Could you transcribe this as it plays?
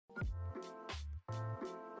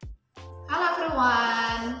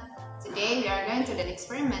everyone! Today we are going to do an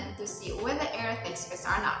experiment to see whether air takes space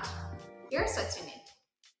or not. Here's what you need.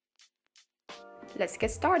 Let's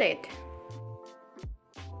get started.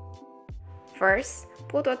 First,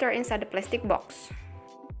 put water inside the plastic box.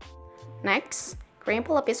 Next,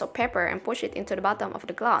 crumple a piece of paper and push it into the bottom of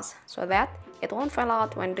the glass so that it won't fall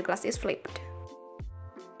out when the glass is flipped.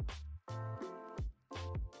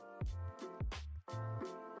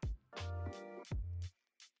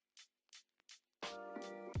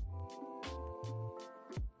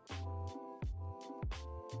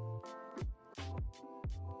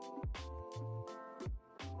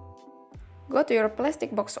 Go to your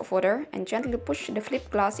plastic box of water and gently push the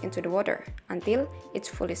flipped glass into the water until it's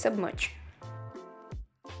fully submerged.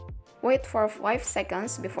 Wait for 5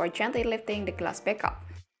 seconds before gently lifting the glass back up.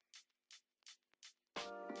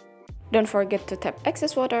 Don't forget to tap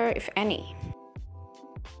excess water if any.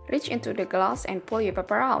 Reach into the glass and pull your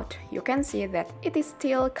paper out. You can see that it is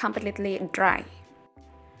still completely dry.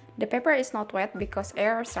 The paper is not wet because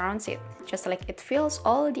air surrounds it, just like it fills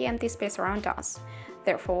all the empty space around us.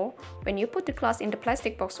 Therefore, when you put the glass in the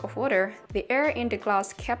plastic box of water, the air in the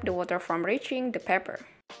glass kept the water from reaching the paper.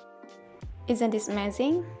 Isn't this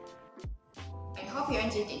amazing? I hope you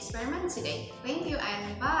enjoyed the experiment today. Thank you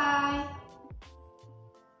and bye!